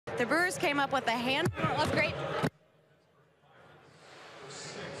The Brewers came up with a handful of great.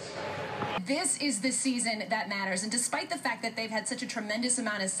 This is the season that matters, and despite the fact that they've had such a tremendous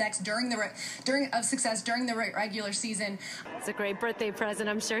amount of success during the regular season, It's a great birthday present.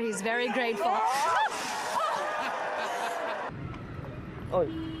 I'm sure he's very grateful. Oh.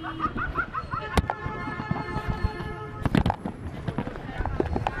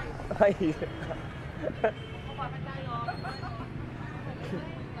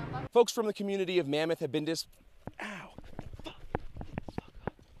 Folks from the community of Mammoth have been Ow. Fuck.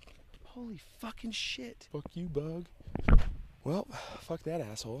 Holy fucking shit. Fuck you, bug. Well, fuck that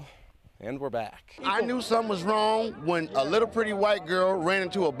asshole. And we're back. I knew something was wrong when a little pretty white girl ran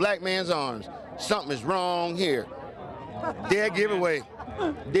into a black man's arms. Something is wrong here. Dead giveaway.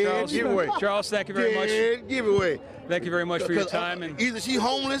 Dead giveaway. Charles, thank you very much. Dead giveaway. Thank you very much for your time. And either she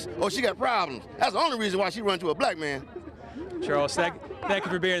homeless or she got problems. That's the only reason why she run into a black man. Charles, thank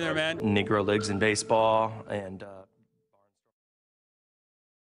you for being there, man. Negro Leagues in baseball and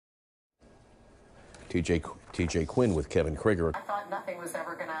TJ Quinn with Kevin Krieger. I thought nothing was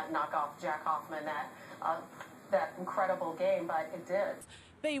ever going to knock off Jack Hoffman that incredible game, but it did.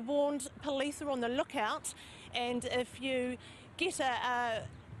 Be warned, police are on the lookout, and if you get a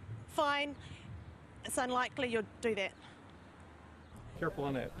fine, it's unlikely you'll do that. Careful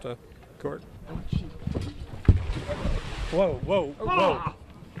on that, Court. Whoa, whoa, whoa.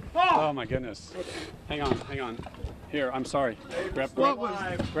 Oh, my goodness. Hang on. Here, I'm sorry.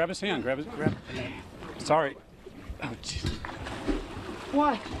 Grab his hand. Sorry. Oh, jeez.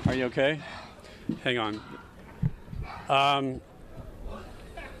 What? Are you okay? Hang on.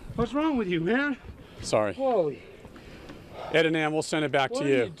 What's wrong with you, man? Sorry. Holy. Ed and Ann, we'll send it back to you.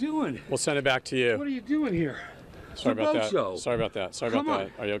 What are you doing? We'll send it back to you. What are you doing here? Sorry about that. Show. Sorry about that. Sorry Come about on.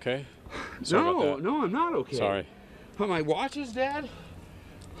 that. Are you okay? Sorry about that. No, I'm not okay. Sorry. Are my watches, Dad?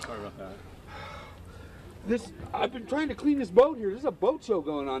 Sorry about that. I've been trying to clean this boat here. There's a boat show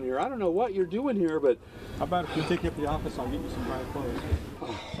going on here. I don't know what you're doing here, but... How about if we take you up to the office, I'll get you some dry clothes.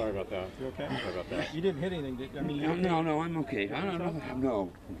 Oh, sorry about that. You okay? Sorry about that. You didn't hit anything, did you? I mean, No, I'm okay. I don't know.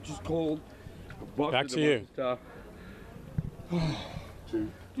 No, I'm just cold. Back to you. Stuff.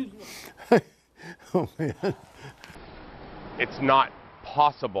 Oh, man. It's not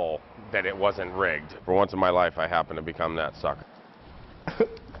possible that it wasn't rigged. For once in my life, I happen to become that sucker.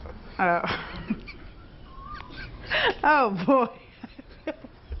 Oh boy.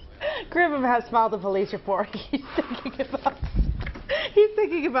 Griffin has filed a police report. He's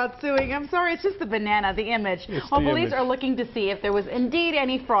thinking about suing. I'm sorry, it's just the banana, the image. While police are looking to see if there was indeed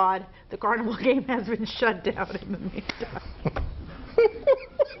any fraud, the carnival game has been shut down in the meantime.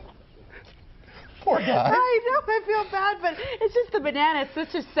 Poor guy. I know, I feel bad, but it's just the banana. It's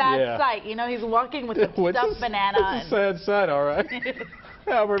such a sad sight. You know, he's walking with the stuffed banana. It's a sad sight, all right.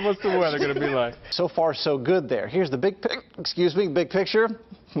 Albert, what's the weather going to be like? So far, so good there. Here's the big picture.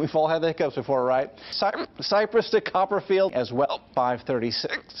 We've all had the hiccups before, right? Cypress to Copperfield as well.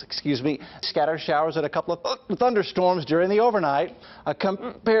 5:36, Scattered showers and a couple of thunderstorms during the overnight.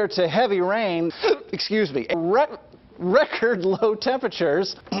 Compared to heavy rain, record low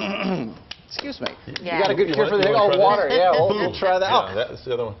temperatures. Excuse me. Yeah. You got a good cure for the water. Yeah, we'll try that. Yeah, that's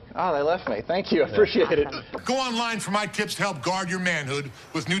the other one. Oh, they left me. Thank you. I appreciate it. Go online for my tips to help guard your manhood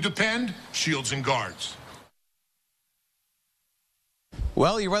with new Depend Shields and Guards.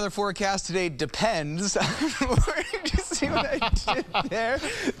 Well, your weather forecast today depends. Did you see what I did there?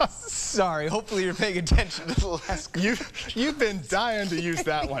 Sorry, hopefully you're paying attention to the last. You've been dying to use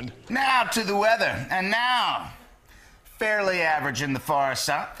that one. Now to the weather, and now fairly average in the far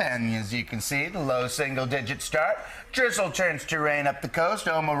south, and as you can see, the low single-digit start. Drizzle turns to rain up the coast.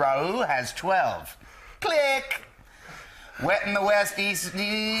 Omarau has 12. Click. Wet in the west,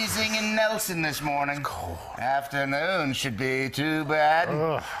 easing in Nelson this morning. Afternoon should be too bad.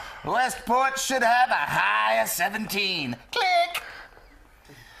 Ugh. Westport should have a high of 17. Click.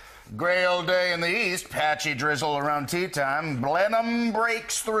 Gray old day in the east, patchy drizzle around tea time. Blenheim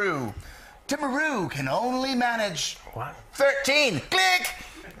breaks through. Timaru can only manage 13. Click.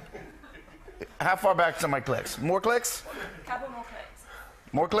 How far back to my clicks? More clicks? Couple more clicks.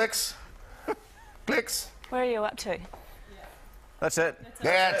 More clicks? Clicks? Where are you up to? That's it.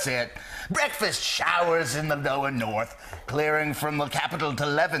 That's it. Breakfast showers in the lower north, clearing from the capital to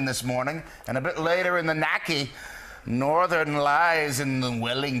Levin this morning, and a bit later in the Naki. Northern lies in the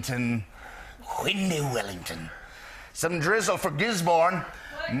Wellington, windy Wellington. Some drizzle for Gisborne.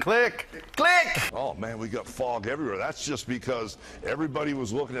 Click, click. Oh, man, we got fog everywhere. That's just because everybody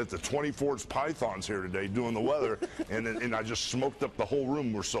was looking at the 24th pythons here today doing the weather, and I just smoked up the whole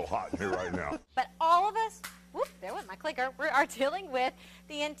room. We're so hot in here right now. But all of us, whoop, there went my clicker. We are dealing with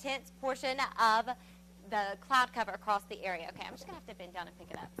the intense portion of the cloud cover across the area. Okay, I'm just going to have to bend down and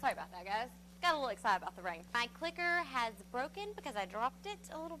pick it up. Sorry about that, guys. Got a little excited about the rain. My clicker has broken because I dropped it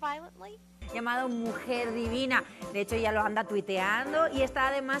a little violently. Llamado Mujer Divina. De hecho, ya lo anda tuiteando y está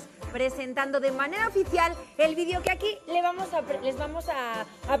además presentando de manera oficial el vídeo que aquí les vamos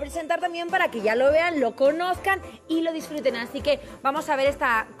a presentar también para que ya lo vean, lo conozcan y lo disfruten. Así que vamos a ver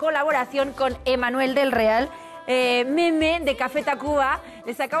esta colaboración con Emanuel del Real, meme de Café Tacuba.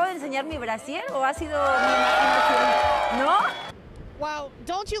 ¿Les acabo de enseñar mi brasier o ha sido mi imaginación? ¿No? Wow,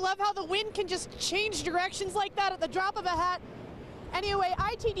 don't you love how the wind can just change directions like that at the drop of a hat? Anyway,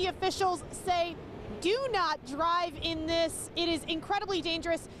 ITD officials say do not drive in this. It is incredibly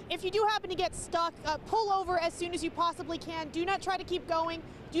dangerous. If you do happen to get stuck, pull over as soon as you possibly can. Do not try to keep going.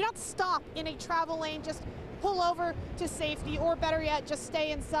 Do not stop in a travel lane. Just pull over to safety, or better yet, just stay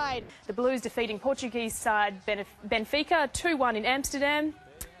inside. The Blues defeating Portuguese side Benfica 2-1 in Amsterdam.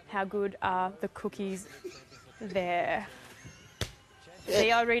 How good are the cookies there?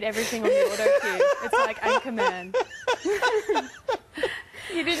 See, I read everything on the auto cue. It's like Anchorman.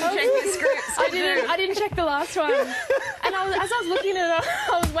 You didn't check the scripts. I didn't check the last one. And as I was looking at it,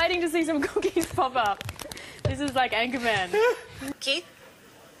 I was waiting to see some cookies pop up. This is like Anchorman. Keith?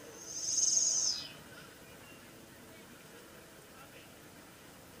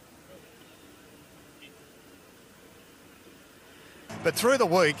 But through the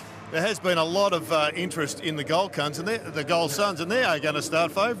week, there has been a lot of interest in the Gold Suns, and they are going to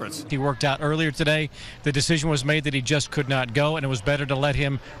start favourites. He worked out earlier today. The decision was made that he just could not go, and it was better to let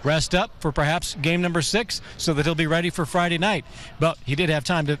him rest up for perhaps game number 6 so that he'll be ready for Friday night. But he did have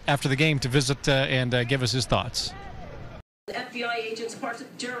time after the game to visit and give us his thoughts. FBI agents, parts of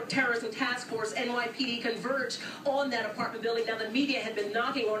terrorism task force, NYPD converged on that apartment building. Now the media had been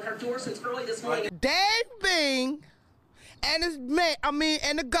knocking on her door since early this morning. Dave Bing and his man,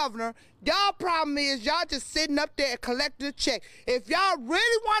 and the governor, y'all problem is y'all just sitting up there and collecting a check. If y'all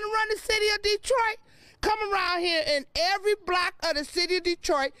really want to run the city of Detroit, come around here in every block of the city of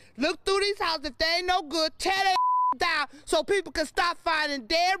Detroit, look through these houses. If they ain't no good, tear their down so people can stop finding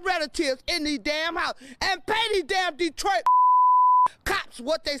dead relatives in these damn houses, and pay these damn Detroit cops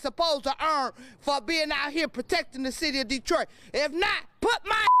what they supposed to earn for being out here protecting the city of Detroit. If not, put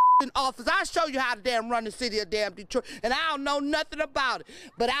my in office. I'll show you how to damn run the city of damn Detroit, and I don't know nothing about it.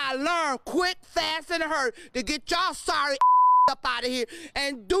 But I learned quick, fast, and a hurry to get y'all sorry up out of here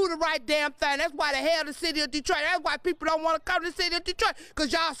and do the right damn thing. That's why the hell the city of Detroit. That's why people don't want to come to the city of Detroit,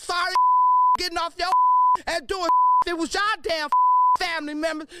 because y'all sorry getting off your and doing if it was y'all damn family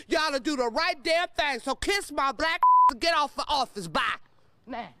members, y'all to do the right damn thing. So kiss my black to get off the office. Bye.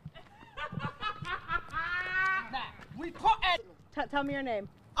 Nah. Tell me your name.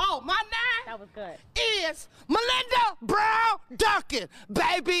 Oh, my name? That was good. Is Melinda Brown Duncan,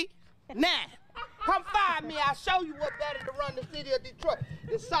 baby. Now, come find me. I'll show you what better to run the city of Detroit.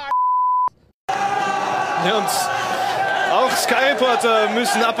 It's sorry. Ja, und auch Sky-Reporter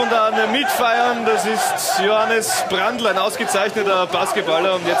müssen ab und an mitfeiern. Das ist Johannes Brandl, ein ausgezeichneter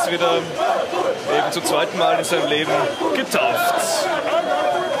Basketballer und jetzt wieder eben zum zweiten Mal in seinem Leben getauft.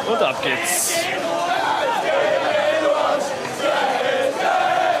 Und ab geht's.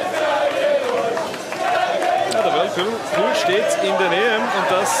 Ja, der Whirlpool steht in der Nähe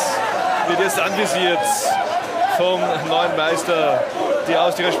und das wird jetzt anvisiert vom neuen Meister. Die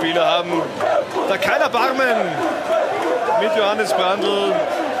Austria Spieler haben da kein Erbarmen mit Johannes Brandl.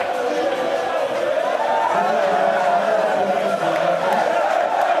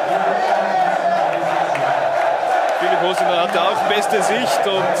 Philipp Hosiner hatte auch beste Sicht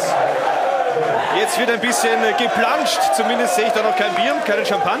und jetzt wird ein bisschen geplanscht. Zumindest sehe ich da noch kein Bier und keinen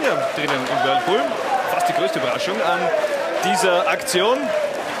Champagner drinnen im Whirlpool. Fast die größte Überraschung an dieser Aktion.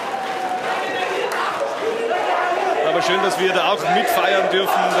 Aber schön, dass wir da auch mitfeiern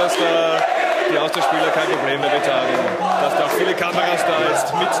dürfen, dass da die Austria-Spieler kein Problem damit haben, dass da auch viele Kameras da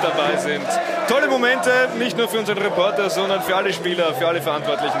jetzt mit dabei sind. Tolle Momente, nicht nur für unseren Reporter, sondern für alle Spieler, für alle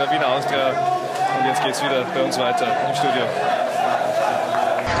Verantwortlichen der Wiener Austria. Und jetzt geht's wieder bei uns weiter im Studio.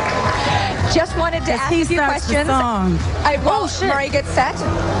 Just wanted to ask a few questions. Murray gets set.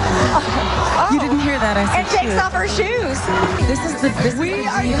 You didn't hear that, I said and takes off her shoes. This is the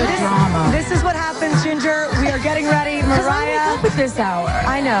drama. This is what happens, Ginger. We are getting ready. Mariah. I wake up at this hour.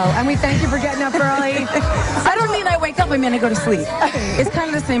 I know, and we thank you for getting up early. I don't mean I wake up, I mean I go to sleep. It's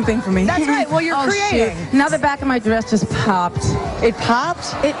kind of the same thing for me. That's right. Well, you're creating. Shoot. Now the back of my dress just popped. It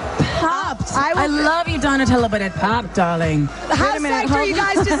popped? It popped. I love you, Donatella, but it popped, darling. How psyched are you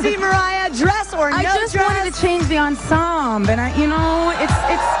guys to see Mariah dress or no dress? I just wanted to change the ensemble, and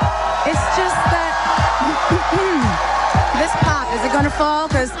it's just that This pop, is it going to fall?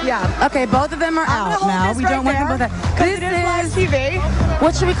 Because, yeah. Okay, both of them are out now. We don't want them both out. This is live TV.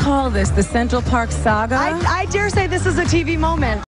 What should we call this? The Central Park Saga? I dare say this is a TV moment.